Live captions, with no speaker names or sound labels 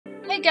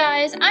Hey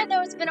guys, I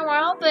know it's been a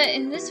while, but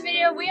in this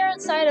video we are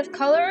inside of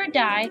Color or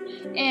Die,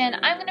 and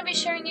I'm going to be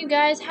showing you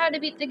guys how to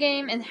beat the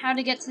game and how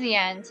to get to the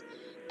end.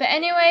 But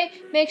anyway,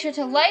 make sure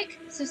to like,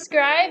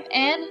 subscribe,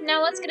 and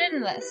now let's get into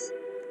this.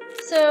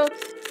 So,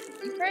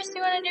 the first thing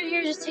you want to do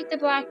here is just take the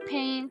black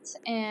paint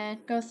and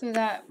go through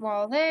that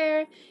wall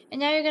there, and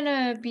now you're going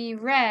to be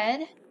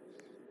red,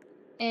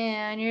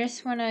 and you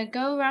just want to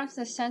go around to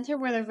the center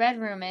where the red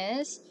room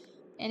is.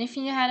 And if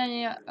you had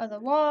any other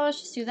walls,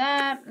 just do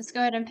that. Let's go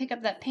ahead and pick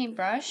up that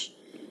paintbrush.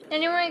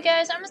 Anyway,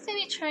 guys, I'm just going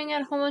to be trying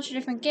out a whole bunch of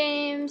different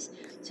games.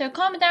 So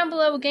comment down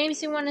below what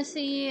games you want to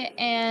see.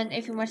 And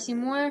if you want to see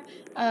more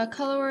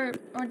Color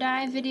or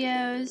Die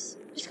videos,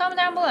 just comment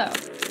down below.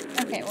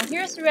 Okay, well,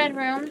 here's the red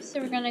room. So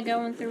we're going to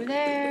go in through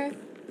there.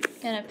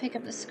 Going to pick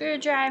up the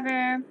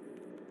screwdriver.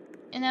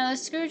 And now the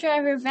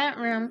screwdriver vent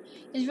room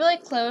is really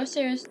close.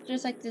 There's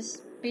just like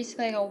this,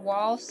 basically like a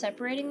wall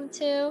separating the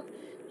two.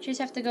 You just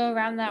have to go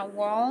around that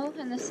wall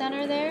in the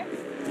center there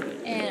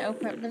and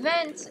open up the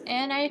vent,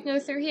 and now you can go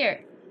through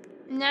here.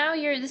 Now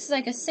this is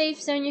like a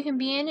safe zone you can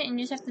be in, and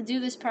you just have to do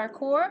this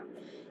parkour.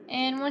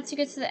 And once you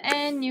get to the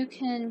end, you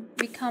can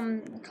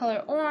become the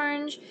color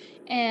orange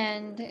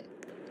and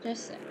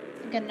just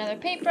get another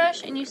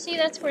paintbrush. And you see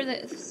that's where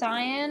the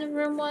cyan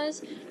room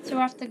was, so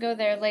we'll have to go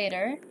there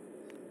later.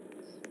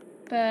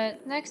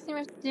 But next thing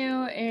we have to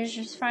do is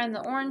just find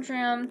the orange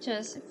room.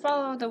 Just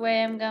follow the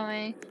way I'm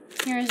going.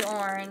 Here's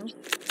orange.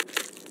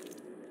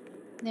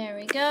 There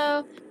we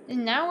go.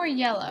 And now we're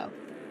yellow.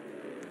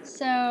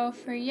 So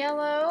for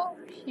yellow,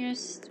 you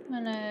just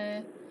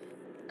wanna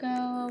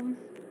go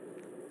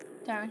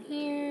down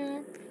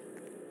here.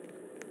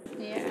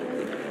 Yeah.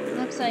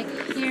 Looks like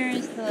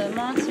here's the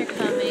monster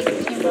coming.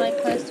 Came really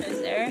close to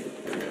us there.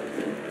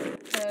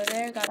 So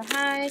there, gotta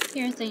hide.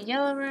 Here's the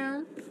yellow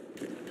room.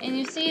 And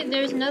you see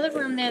there's another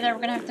room there that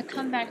we're gonna have to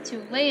come back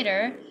to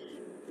later.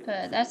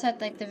 But that's at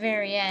like the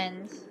very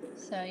end.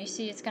 So you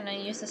see it's gonna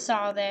use the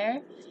saw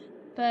there.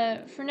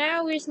 But for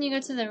now, we just need to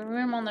go to the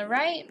room on the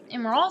right,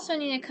 and we'll also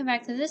need to come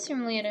back to this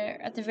room later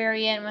at the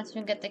very end once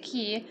we get the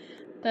key.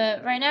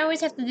 But right now, we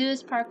just have to do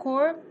this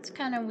parkour. It's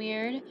kind of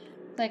weird,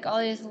 like all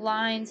these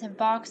lines and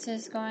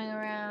boxes going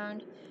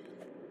around.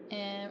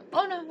 And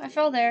oh no, I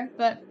fell there,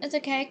 but it's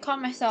okay.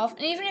 Caught myself.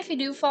 And even if you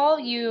do fall,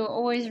 you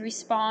always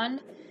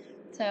respawn,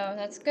 so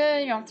that's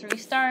good. You don't have to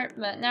restart.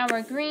 But now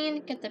we're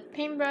green. Get the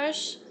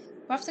paintbrush.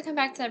 We'll have to come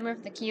back to that room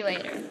for the key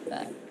later.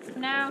 But for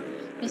now,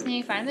 we just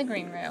need to find the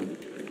green room.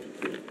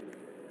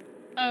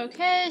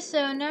 Okay,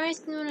 so now I'm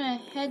going to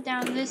head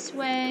down this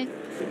way,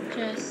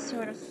 just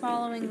sort of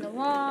following the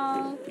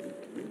wall.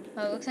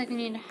 Oh, it looks like we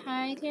need to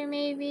hide here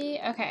maybe.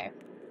 Okay,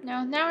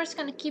 now we're just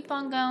going to keep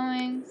on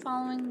going,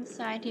 following the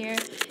side here,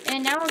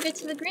 and now we'll get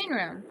to the green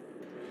room.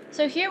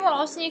 So here we'll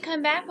also need to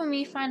come back when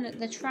we find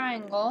the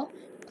triangle,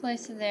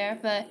 place it there,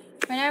 but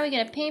right now we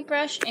get a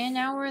paintbrush, and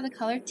now we're the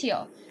color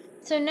teal.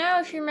 So now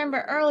if you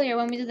remember earlier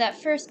when we did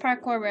that first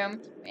parkour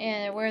room,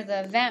 and where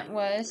the vent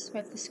was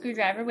with the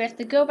screwdriver, we have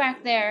to go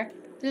back there,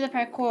 do the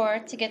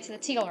parkour to get to the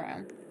teal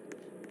room.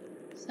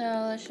 So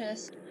let's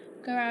just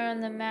go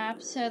around the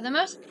map. So the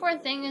most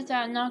important thing is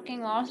about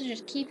knocking walls is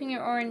just keeping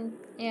your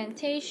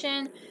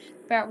orientation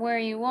about where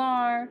you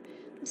are.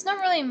 It's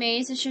not really a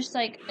maze, it's just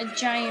like a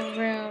giant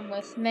room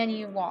with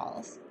many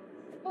walls.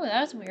 Oh,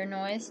 that was a weird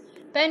noise.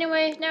 But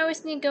anyway, now we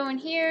just need to go in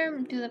here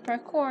and do the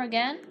parkour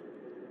again.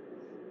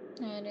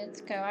 And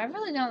let's go. I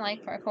really don't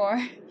like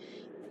parkour,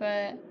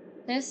 but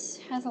this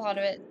has a lot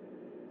of it.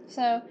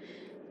 So,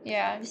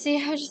 yeah, you see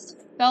I just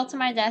fell to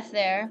my death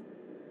there.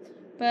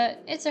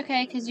 But it's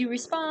okay, because you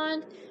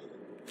respawn.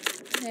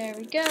 There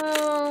we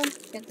go.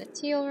 Get the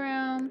teal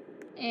room.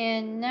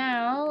 And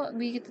now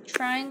we get the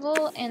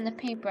triangle and the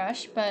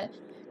paintbrush. But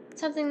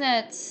something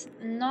that's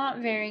not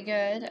very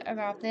good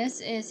about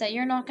this is that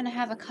you're not going to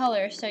have a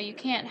color, so you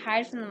can't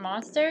hide from the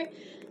monster.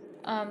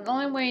 The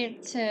only way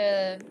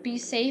to be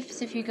safe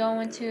is if you go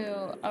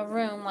into a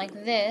room like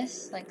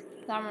this, like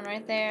that one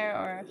right there,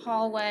 or a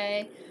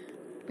hallway,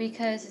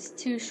 because it's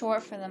too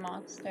short for the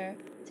monster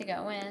to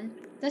go in.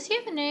 Does he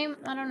have a name?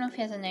 I don't know if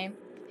he has a name.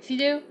 If you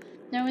do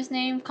know his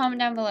name, comment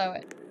down below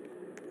it.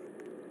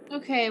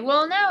 Okay,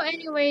 well now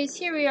anyways,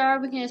 here we are.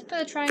 We can just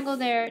put a triangle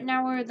there.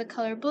 Now we're the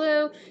color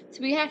blue,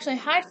 so we can actually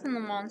hide from the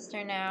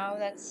monster now.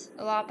 That's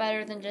a lot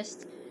better than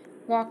just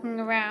walking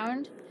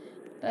around.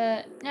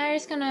 But now you're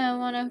just gonna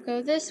want to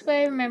go this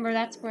way. Remember,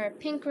 that's where a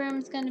pink room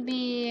is gonna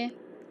be.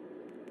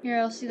 Here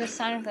you'll see the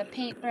sign of the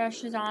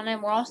paintbrushes on it.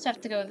 We'll also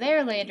have to go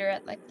there later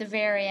at like the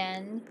very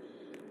end.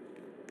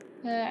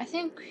 But I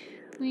think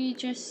we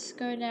just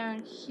go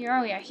down here.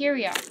 Oh yeah, here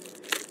we are.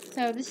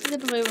 So this is the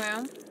blue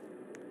room.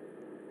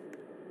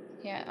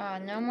 Yeah,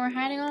 no more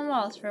hiding on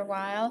walls for a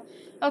while.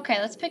 Okay,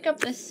 let's pick up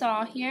this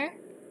saw here.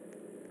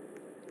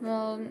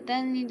 We'll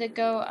then need to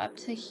go up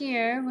to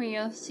here where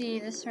you'll see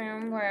this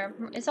room where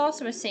it's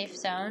also a safe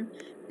zone.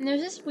 And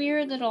there's this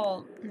weird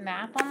little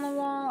map on the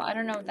wall. I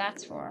don't know what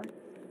that's for.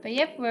 But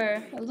yep,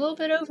 we're a little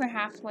bit over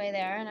halfway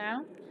there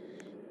now.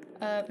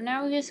 But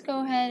now we just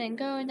go ahead and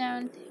go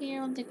down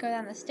here. We'll go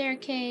down the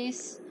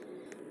staircase.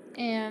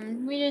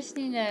 And we just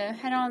need to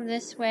head on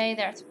this way.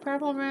 There's a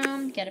purple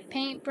room, get a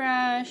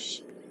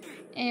paintbrush,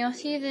 and you'll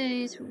see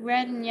these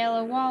red and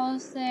yellow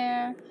walls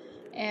there.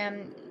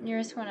 And you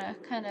just want to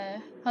kind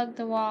of hug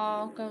the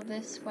wall, go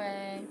this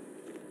way.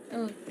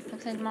 Ooh,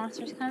 looks like the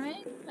monster's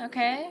coming.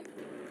 Okay.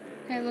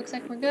 Okay, looks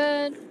like we're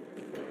good.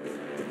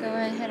 Go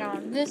ahead, head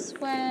on this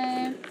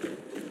way.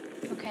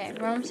 Okay,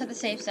 we're almost at the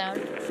safe zone.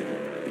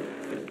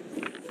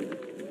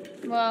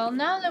 Well,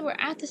 now that we're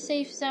at the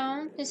safe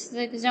zone, this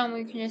is the zone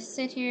where you can just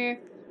sit here,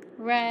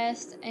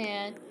 rest,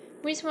 and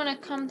we just want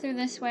to come through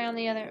this way on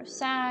the other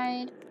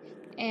side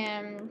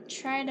and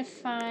try to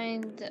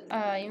find,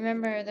 you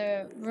remember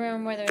the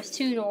room where there's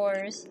 2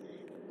 doors?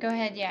 Go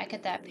ahead, yeah,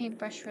 get that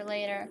paintbrush for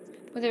later.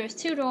 Where there's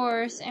 2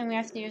 doors, and we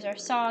have to use our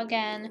saw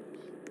again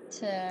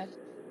to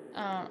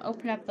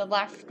open up the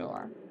left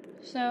door.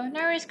 So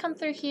now we just come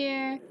through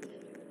here,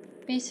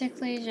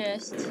 basically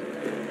just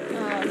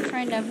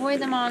trying to avoid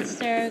the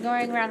monster,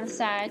 going around the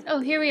sides. Oh,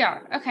 here we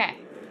are. Okay.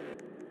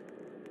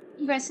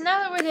 Okay, so now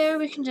that we're there,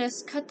 we can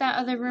just cut that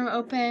other room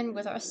open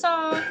with our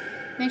saw.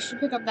 Make sure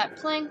to pick up that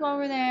plank while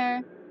we're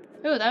there.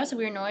 Oh, that was a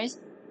weird noise.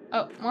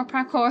 Oh, more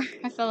parkour.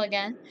 I fell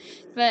again.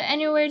 But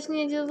anyway, just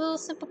need to do a little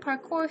simple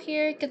parkour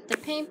here. Get the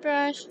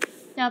paintbrush.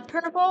 Now,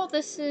 purple,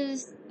 this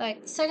is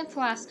like the second to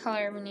last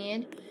color we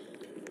need.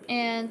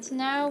 And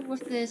now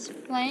with this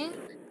plank,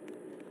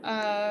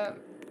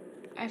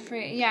 I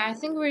forget. Yeah, I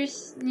think we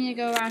just need to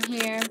go around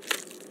here.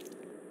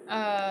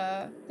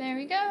 There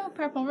we go.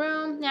 Purple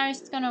room. Now you're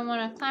just gonna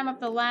want to climb up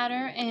the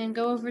ladder and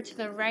go over to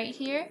the right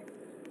here.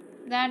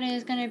 That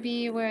is gonna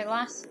be where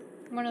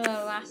one of the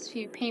last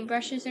few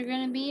paintbrushes are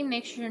gonna be.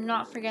 Make sure to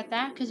not forget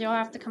that, because you'll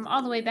have to come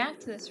all the way back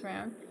to this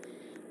room.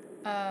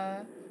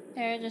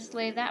 There, just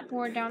lay that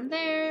board down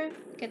there.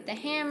 Get the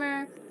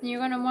hammer. And you're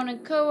gonna want to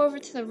go over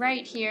to the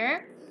right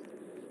here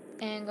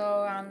and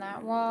go around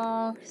that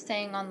wall,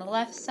 staying on the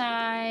left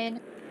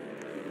side.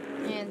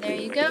 And there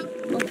you go.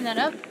 Open that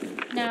up.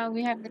 Now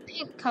we have the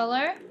pink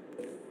color.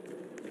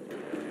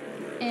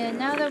 And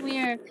now that we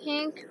are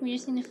pink, we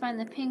just need to find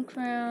the pink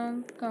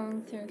room.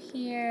 Going through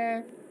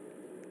here.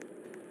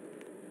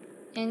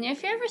 And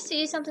if you ever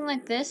see something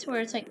like this,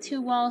 where it's like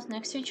 2 walls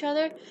next to each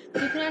other,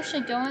 you can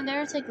actually go in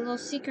there. It's like a little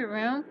secret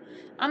room.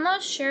 I'm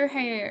not sure how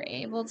you're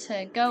able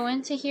to go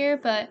into here,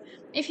 but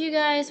if you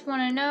guys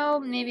want to know,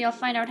 maybe I'll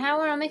find out how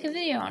and I'll make a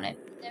video on it.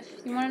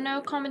 If you want to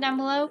know, comment down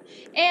below.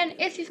 And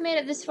if you've made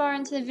it this far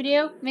into the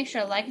video, make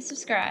sure to like and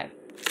subscribe.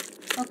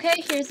 Okay,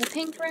 here's the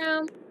pink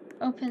room.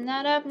 Open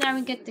that up. Now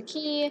we get the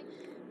key.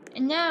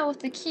 And now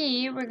with the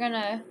key, we're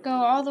gonna go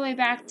all the way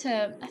back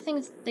to, I think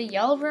it's the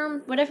yellow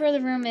room, whatever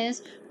the room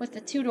is with the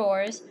 2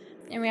 doors.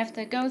 And we have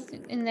to go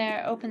in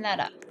there, open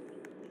that up.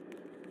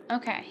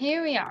 Okay,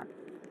 here we are.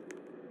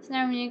 So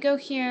now when you go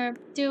here,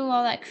 do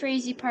all that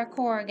crazy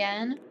parkour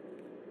again.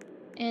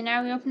 And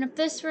now we open up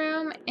this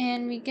room,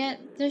 and we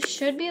get, this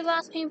should be the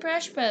last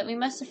paintbrush, but we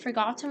must have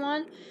forgotten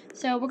one.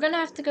 So we're gonna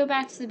have to go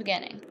back to the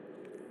beginning.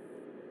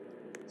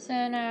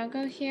 So now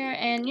go here,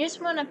 and you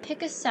just want to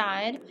pick a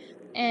side,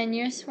 and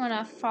you just want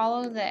to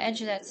follow the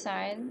edge of that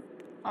side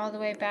all the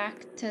way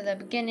back to the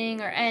beginning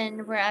or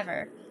end,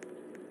 wherever.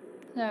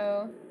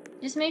 So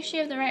just make sure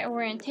you have the right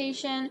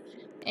orientation,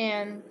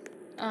 and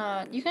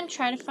you can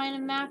try to find a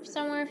map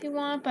somewhere if you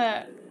want,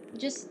 but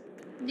just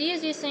the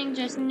easiest thing,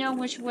 just know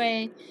which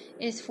way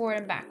is forward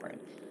and backward.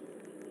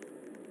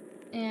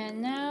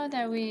 And now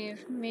that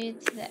we've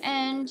made to the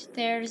end,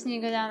 there, just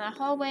need to go down that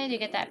hallway to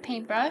get that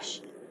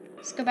paintbrush.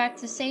 Just go back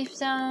to safe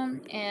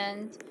zone,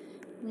 and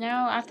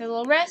now after a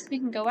little rest, we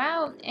can go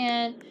out.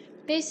 And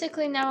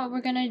basically now what we're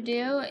gonna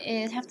do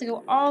is have to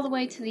go all the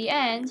way to the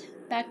end,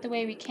 back the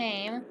way we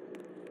came,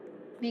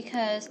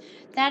 because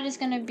that is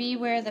gonna be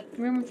where the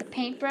room with the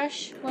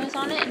paintbrush was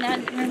on it, and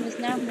that room is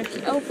now gonna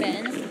be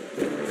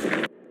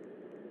open.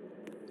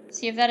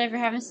 See, if that ever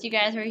happens to you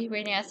guys where you're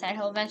waiting outside,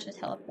 he'll eventually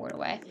teleport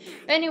away.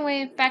 But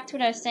anyway, back to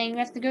what I was saying. We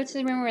have to go to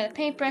the room where the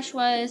paintbrush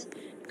was,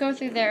 go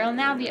through there. It'll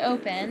now be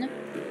open.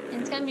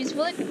 And it's going to be this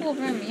really cool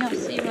room. You'll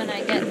see when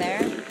I get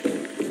there.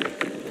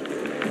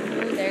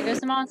 Ooh, there goes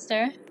the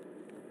monster.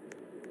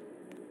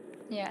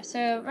 Yeah,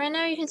 so right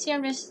now you can see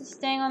I'm just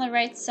staying on the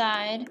right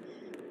side.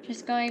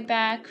 Just going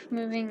back,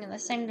 moving in the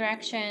same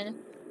direction.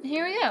 And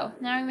here we go.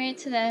 Now we made it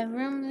to the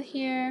room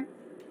here.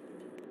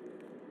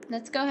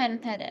 Let's go ahead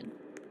and head in.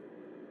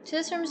 So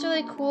this room is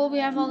really cool. We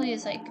have all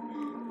these like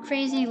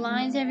crazy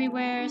lines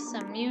everywhere,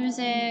 some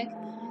music.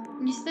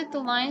 And you see like the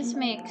lines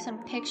make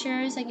some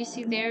pictures. Like you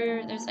see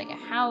there's like a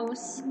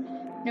house.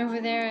 And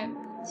over there,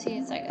 see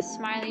it's like a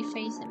smiley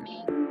face it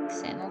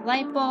makes. And a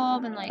light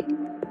bulb and like,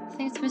 I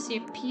think it's supposed to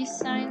be a peace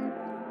sign.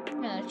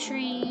 And a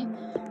tree.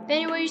 But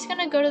anyway, you're just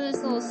gonna go to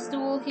this little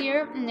stool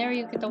here. And there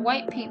you get the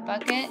white paint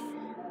bucket.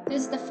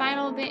 This is the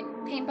final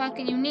paint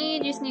bucket you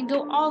need. You just need to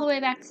go all the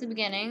way back to the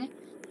beginning.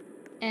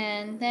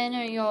 And then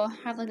you'll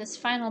have like this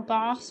final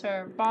boss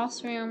or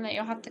boss room that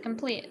you'll have to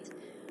complete.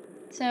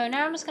 So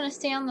now I'm just going to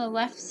stay on the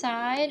left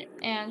side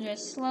and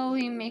just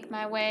slowly make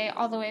my way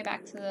all the way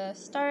back to the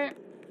start.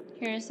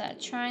 Here's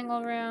that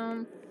triangle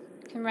room.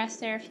 You can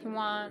rest there if you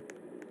want.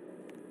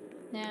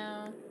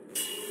 Now,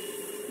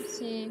 Let's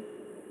see.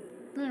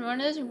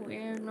 One of those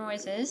weird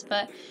noises,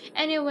 but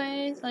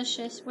anyways, let's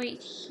just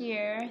wait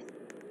here.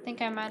 I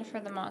think I might have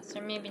heard the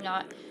monster, maybe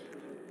not.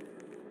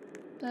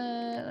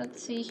 But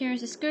let's see,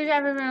 here's the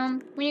screwdriver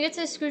room. When you get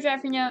to the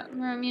screwdriver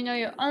room, you know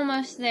you're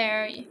almost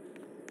there. You're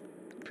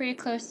pretty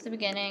close to the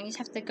beginning. You just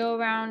have to go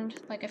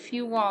around like a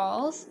few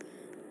walls.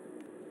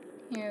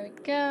 Here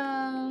we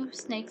go.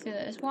 Snake through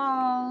those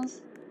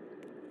walls.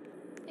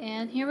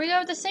 And here we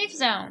go, the safe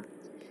zone.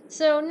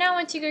 So now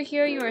once you go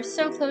here, you are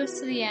so close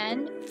to the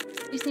end.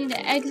 You just need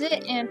to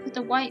exit and put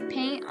the white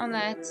paint on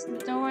that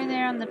door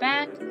there on the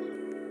back.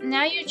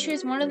 Now you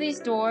choose one of these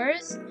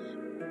doors.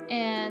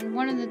 And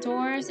one of the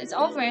doors, it's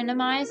all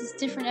randomized, it's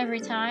different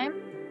every time.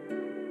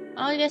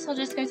 I guess I'll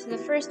just go to the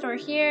first door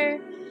here.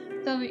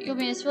 So you'll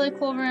be in this really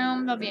cool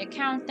room, there'll be a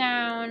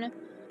countdown.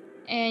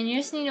 And you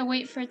just need to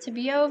wait for it to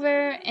be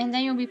over, and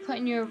then you'll be put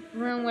in your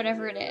room,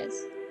 whatever it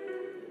is.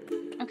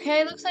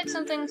 Okay, looks like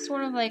something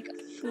sort of like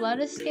flood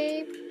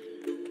escape,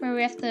 where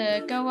we have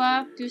to go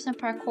up, do some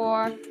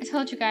parkour. I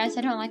told you guys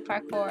I don't like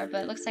parkour,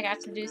 but it looks like I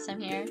have to do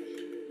some here.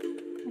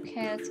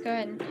 Okay, let's go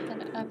ahead and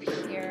head up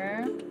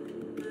here.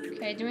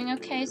 Okay, doing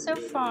okay so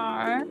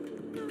far.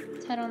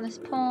 Let's head on this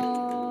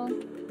pole.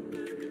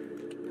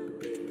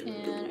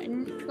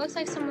 And it looks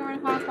like some more to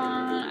hop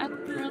on. I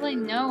don't really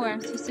know where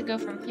I'm supposed to go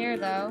from here,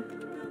 though.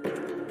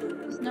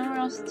 There's nowhere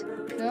else to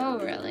go,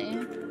 really.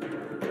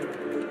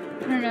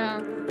 I don't know.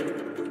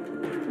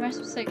 Am I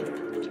supposed to,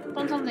 like, jump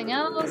on something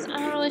else?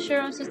 I'm not really sure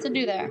what I'm supposed to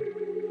do there.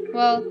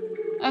 Well,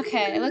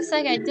 okay, it looks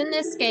like I didn't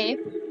escape,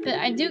 but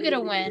I do get a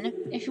win.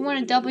 If you want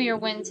to double your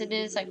wins, it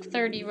is like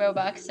 30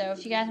 Robux, so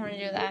if you guys want to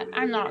do that.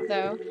 I'm not,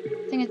 though.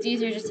 I think it's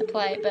easier just to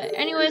play. But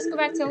anyways, go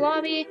back to the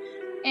lobby,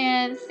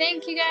 and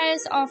thank you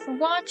guys all for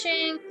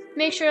watching.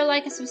 Make sure to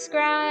like and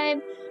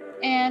subscribe,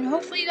 and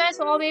hopefully you guys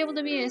will all be able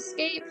to be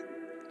escape.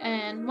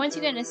 And once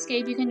you get an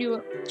escape, you can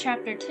do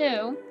chapter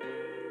 2.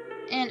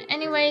 And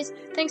anyways,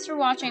 thanks for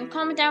watching.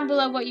 Comment down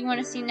below what you want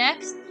to see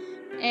next,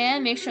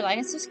 and make sure to like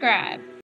and subscribe.